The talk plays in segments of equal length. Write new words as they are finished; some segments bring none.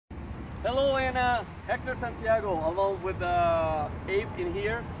Hello Anna, Hector Santiago along with Abe in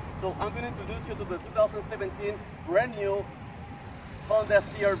here. So I'm going to introduce you to the 2017 brand new Honda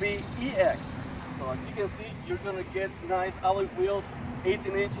CRV EX. So as you can see, you're going to get nice alloy wheels,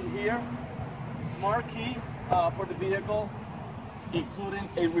 18-inch in here, smart key for the vehicle, including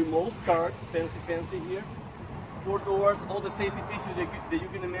a remote start, fancy here, 4 doors, all the safety features that you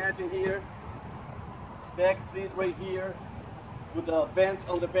can imagine here, back seat right here with a vent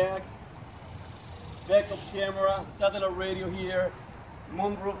on the back, backup camera, satellite radio here,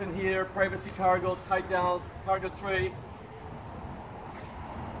 moonroof in here, privacy cargo, tie downs, cargo tray.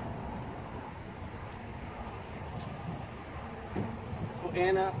 So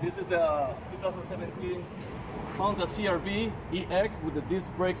Anna, this is the 2017 Honda CRV EX with the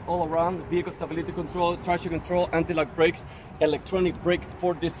disc brakes all around, vehicle stability control, traction control, anti-lock brakes, electronic brake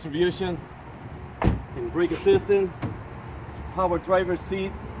for distribution, and brake assistant, power driver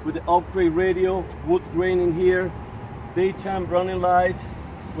seat with the upgrade radio, wood grain in here, daytime running lights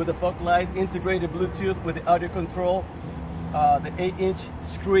with the fog light, integrated Bluetooth with the audio control, the 8-inch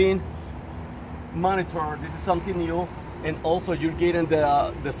screen monitor. This is something new, and also you're getting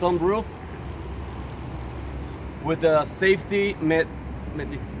the sunroof with the safety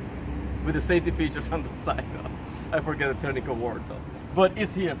with the safety features on the side. I forget the technical word, but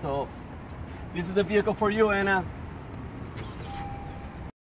it's here. So this is the vehicle for you, Anna.